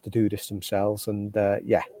Everton have to do this themselves. And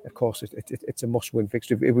of course it's a must-win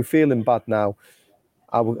fixture. If we're feeling bad now,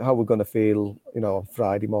 how we're going to feel, on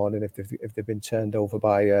Friday morning if they've been turned over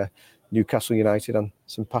by Newcastle United on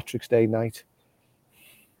St Patrick's Day night.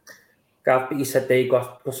 Gav, but you said they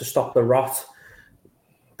got to stop the rot.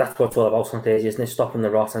 That's what it's all about sometimes, isn't it? Stopping the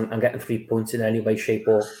rot and getting 3 points in any way, shape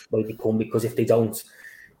or way they come. Because if they don't,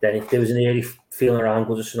 then if there was an early feeling around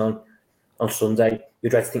Goodison on Sunday, you'd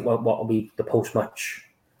try to think what will be the post-match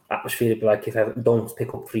atmosphere. It'd be like if Everton don't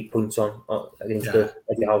pick up 3 points against the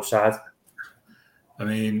outside. I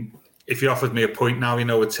mean, if you offered me a point now,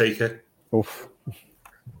 I'd take it. Oof.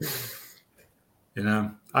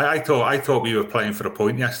 I thought we were playing for a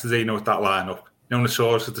point yesterday, with that lineup. The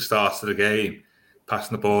saw us at the start of the game,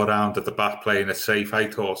 passing the ball around at the back, playing it safe. I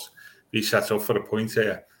thought he set up for a point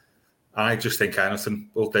here. I just think anything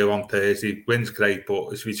will do on Thursday. Win's great,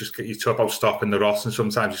 but if you talk about stopping the Ross, and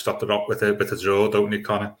sometimes you stop the Rock with a draw, don't you,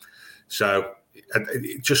 Connor? So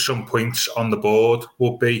just some points on the board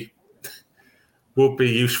would be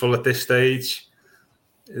useful at this stage.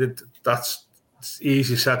 That's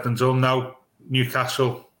easy said than done. Now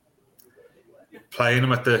Newcastle playing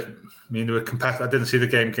them they were competitive. I didn't see the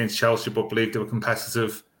game against Chelsea, but believe they were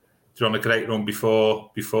competitive. They're on a great run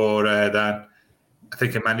before then. I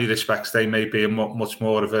think in many respects they may be much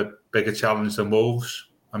more of a bigger challenge than Wolves.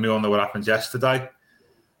 And we all know what happened yesterday.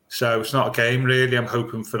 So it's not a game really I'm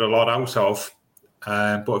hoping for a lot out of.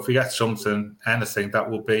 But if we get anything, that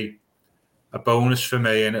will be a bonus for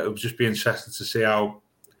me. And it will just be interesting to see how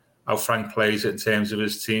Frank plays it in terms of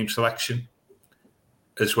his team selection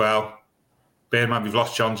as well. Bear in mind, we've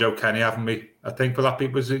lost John Joe Kenny, haven't we? I think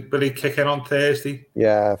will he kick in on Thursday?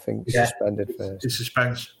 Yeah, I think he's suspended first. He's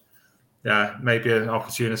suspended. Yeah, maybe an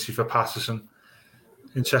opportunity for Patterson.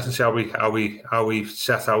 Interesting to see how we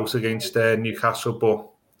set out against Newcastle, but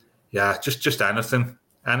yeah, just anything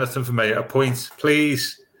for me. A point,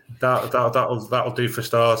 please. That'll do for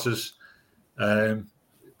starters.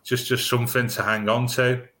 Just something to hang on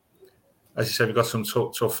to. As you said, we've got some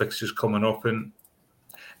tough fixtures coming up, and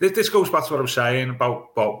this goes back to what I was saying about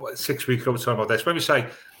 6 weeks ago. Talking about this, when we say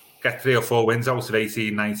get 3 or 4 wins out of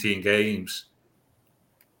 18, 19 games.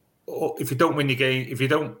 If you don't win your game,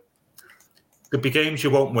 there'll be games you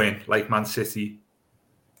won't win, like Man City,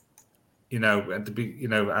 and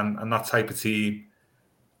that type of team,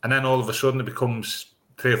 and then all of a sudden it becomes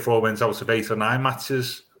 3 or 4 wins out of 8 or 9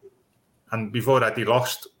 matches, and we've already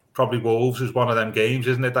lost. Probably Wolves is one of them games,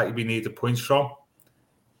 isn't it, that you needed points from,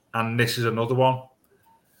 and this is another one,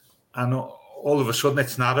 and all of a sudden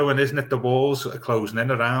it's narrowing, isn't it? The walls are closing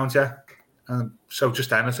in around you, and so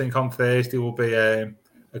just anything on Thursday will be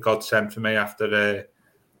a godsend for me after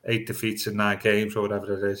 8 defeats in 9 games or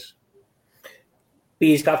whatever it is.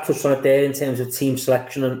 Bees got touched on it there in terms of team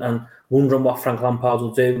selection and wondering what Frank Lampard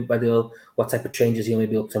will do, what type of changes he'll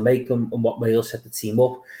maybe look to make and what way he'll set the team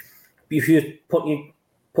up. If you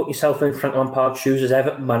put yourself in Frank Lampard's shoes as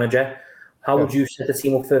Everton manager, how would you set the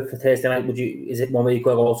team up for Thursday night? Is it one where you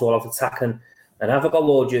go also all out attack and have a goal,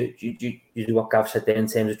 or do you do what Gav said there in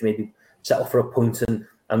terms of maybe settle for a point and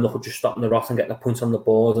look at just stopping the rot and getting the points on the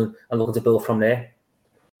board and looking to build from there?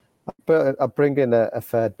 But I bring in a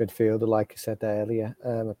third midfielder, like I said earlier.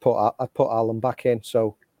 I put Alan back in,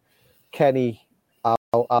 so Kenny out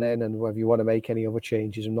in, and whether you want to make any other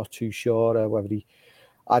changes, I'm not too sure.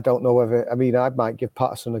 I don't know whether. I mean, I might give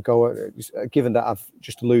Patterson a go. Given that I've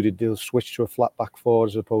just alluded, they'll switch to a flat back 4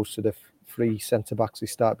 as opposed to the 3 centre backs they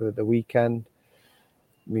started at the weekend.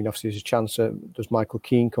 I mean, obviously, there's a chance does Michael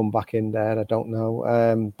Keane come back in there? I don't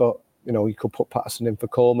know. But, you could put Patterson in for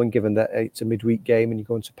Coleman, given that it's a midweek game and you're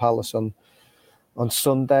going to Palace on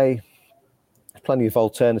Sunday. There's plenty of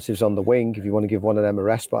alternatives on the wing if you want to give one of them a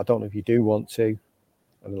rest, but I don't know if you do want to.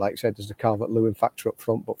 And like I said, there's the Calvert-Lewin factor up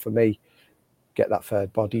front, but for me, get that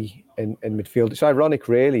third body in midfield. It's ironic,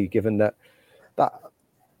 really, given that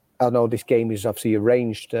I know this game is obviously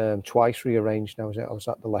arranged, twice rearranged now. I was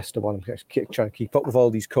at the Leicester one. I'm trying to keep up with all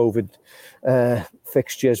these COVID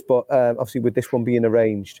fixtures, but obviously with this one being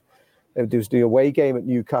arranged, there was the away game at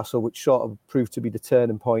Newcastle, which sort of proved to be the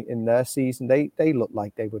turning point in their season. They looked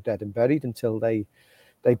like they were dead and buried until they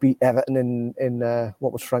beat Everton in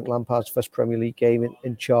what was Frank Lampard's first Premier League game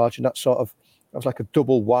in charge, and that was like a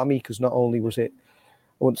double whammy, because not only was it,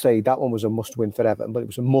 I wouldn't say that one was a must-win for Everton, but it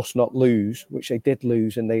was a must-not-lose, which they did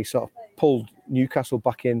lose, and they sort of pulled Newcastle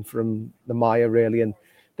back in from the mire, really, and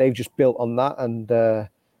they've just built on that, and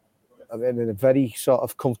in a very sort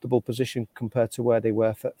of comfortable position compared to where they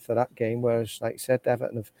were for that game, whereas, like I said,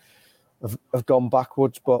 Everton have gone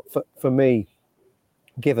backwards. But for me,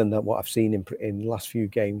 given that what I've seen in the last few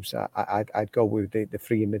games, I'd go with the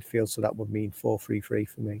 3 in midfield, so that would mean 4-3-3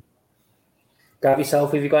 for me. Gav,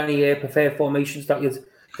 yourself, have you got any preferred formations that you'd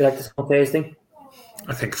like to see on Thursday?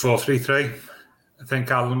 I think 4-3-3. I think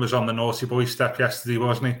Alan was on the naughty boy step yesterday,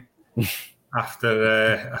 wasn't he?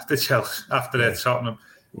 after Chelsea, after Tottenham.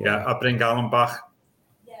 Yeah, I'll bring Alan back.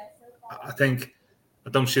 I think I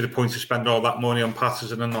don't see the point to spend all that money on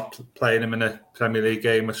Patterson and not playing him in a Premier League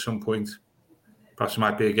game at some point. Perhaps it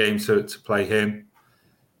might be a game to play him.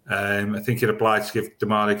 I think you're obliged to give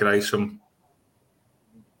Demarai Gray some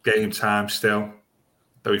game time still,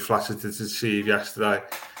 though he flattered to deceive yesterday.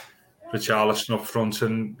 Richarlison up front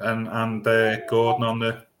and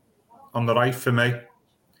Gordon on the right for me.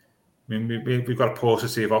 I mean, we've got a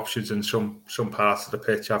paucity of options in some parts of the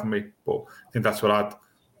pitch, haven't we? But I think that's what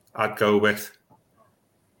I'd go with.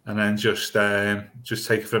 and then just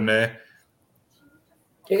take it from there.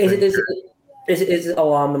 Is it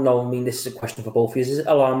alarming though? I mean, this is a question for both of you. Is it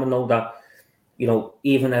alarming though that, you know,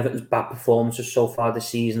 even Everton's bad performances so far this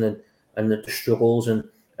season and the struggles and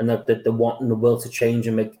the want and the will to change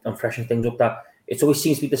and freshen things up, that it always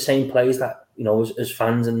seems to be the same players that, you know, as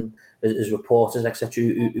fans and as reporters, etc.,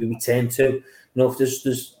 who we turn to. You know, if there's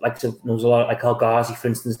a lot like El Ghazi, for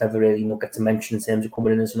instance, never really, you know, get to mention in terms of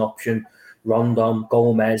coming in as an option. Rondon,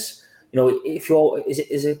 Gomez. You know,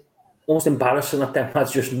 is it almost embarrassing that them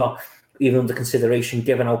lads just not even under consideration,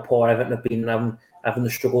 given how poor Everton have been and having the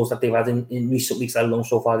struggles that they've had in recent weeks, let alone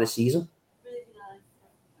so far this season?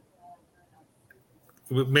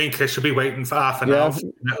 Me and Chris will be waiting for half an hour for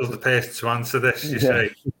the person to answer this, you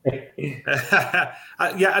say.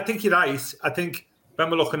 I think you're right. I think when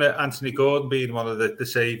we're looking at Anthony Gordon being one of the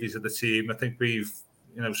saviours of the team, I think we've,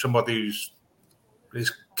 you know, somebody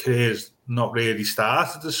his career's not really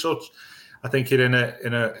started as such. I think you're in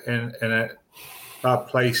a bad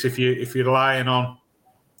place if you're relying on,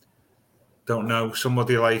 don't know,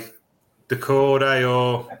 somebody like Decore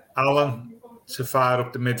or Allen to fire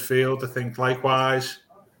up the midfield. I think likewise,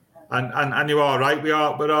 and you are right. We're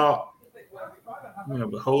you know,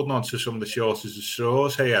 we're holding on to some of the shortest of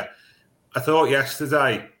straws here. I thought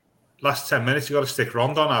yesterday, last 10 minutes, you got to stick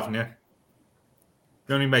Rondon, haven't you?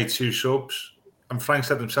 You only made 2 subs, and Frank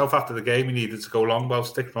said himself after the game he needed to go long. Well,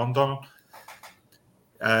 stick Rondon.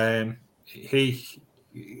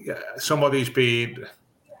 Somebody's been,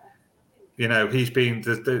 you know, he's been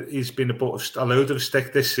a load of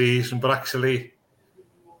stick this season, but actually,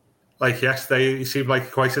 like yesterday, he seemed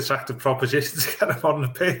like quite an attractive proposition to get him on the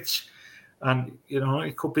pitch, and you know,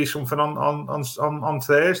 it could be something on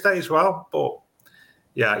Thursday as well. But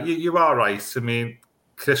yeah, you are right. I mean,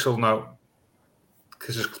 Chris will know.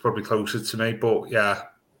 Chris is probably closer to me, but yeah.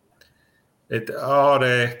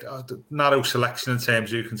 Narrow selection in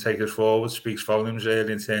terms of who can take us forward speaks volumes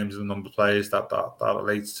really in terms of the number of players that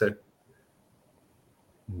relates to.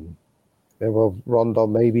 Yeah, well,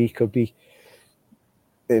 Rondon maybe could be,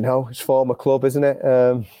 you know, his former club, isn't it?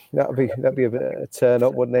 That'd be a bit of a turn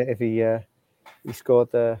up, wouldn't it, if he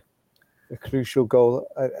scored the crucial goal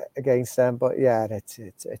against them? But yeah, it's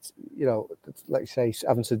you know, like you say,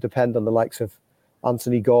 having to depend on the likes of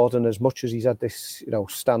Anthony Gordon as much as he's had this, you know,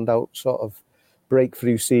 standout sort of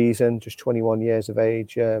breakthrough season, just 21 years of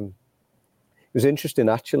age. It was interesting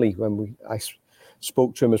actually when I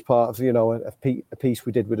spoke to him as part of, you know, a piece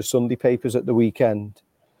we did with the Sunday papers at the weekend.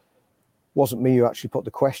 Wasn't me who actually put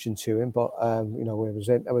the question to him, but you know,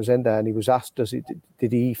 I was in there and he was asked,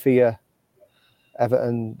 did he fear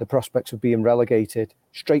Everton, the prospects of being relegated?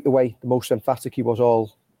 Straight away, the most emphatic he was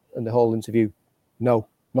all in the whole interview. No,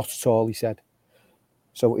 not at all, he said.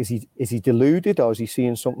 So is he deluded, or is he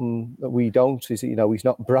seeing something that we don't? Is it, you know, he's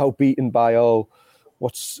not browbeaten by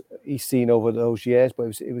what's he's seen over those years?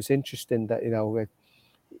 But it was interesting that, you know,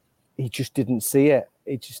 he just didn't see it.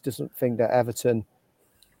 He just doesn't think that Everton.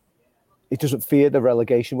 He doesn't fear the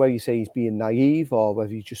relegation. Whether you say he's being naive or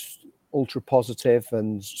whether he's just ultra positive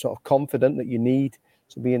and sort of confident that you need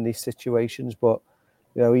to be in these situations. But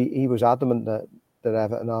you know, he was adamant that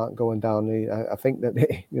Everton aren't going down. I think that,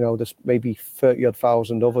 you know, there's maybe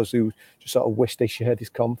 30,000 others who just sort of wish they shared his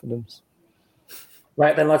confidence.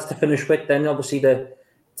 Right then, lads, to finish with, then obviously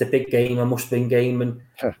it's a big game, a must-win game, and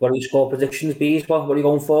what are your score predictions, Bees? What are you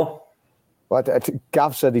going for? Well,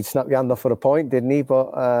 Gav said he'd snap your hand off for a point, didn't he?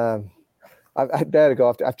 But there we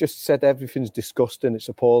go. I've just said everything's disgusting. It's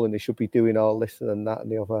appalling. They should be doing all this and that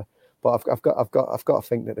and the other. But I've got to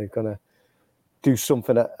think that they're going to do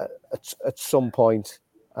something at some point.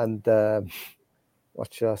 And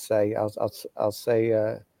what should I say? I'll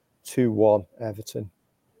say 2-1 Everton.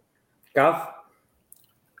 Gav?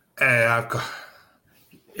 I've got,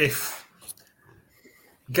 if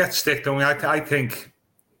get stick, don't we?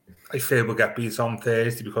 I fear we'll get beat on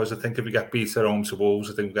Thursday, because I think if we get beat at home to Wolves,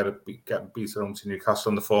 I think we've got to get beat at home to Newcastle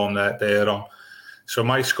on the form they're on. So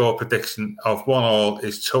my score prediction of 1-1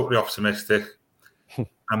 is totally optimistic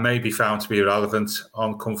and may be found to be irrelevant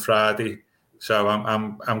on come Friday. So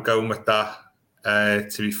I'm going with that,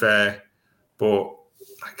 to be fair. But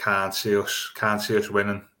I can't see us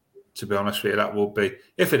winning, to be honest with you. That will be,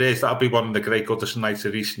 if it is, that'll be one of the great Goodison nights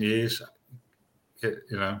of recent years. You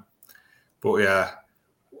know. But yeah,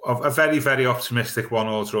 a very, very optimistic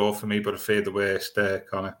 1-1 draw for me, but I fear the worst,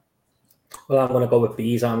 Connor. Well, I'm going to go with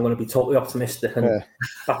Bees. I'm going to be totally optimistic and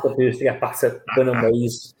back the boost to get back to winning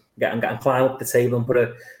ways, and climb up the table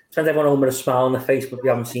and send everyone home with a smile on their face, but we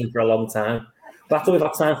haven't seen for a long time. But that's all we've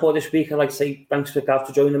got time for this week. I'd like to say thanks for Gav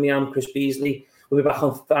for joining me. I'm Chris Beasley. We'll be back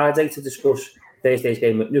on Friday to discuss Thursday's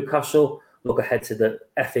game with Newcastle. look ahead to the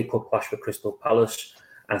FA Cup clash with Crystal Palace,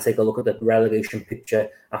 and take a look at the relegation picture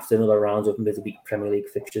after another round of midweek Premier League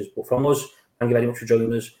fixtures. But from us, thank you very much for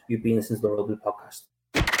joining us. You've been listening to the Royal Blue Podcast.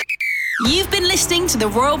 You've been listening to the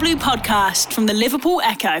Royal Blue Podcast from the Liverpool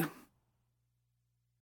Echo.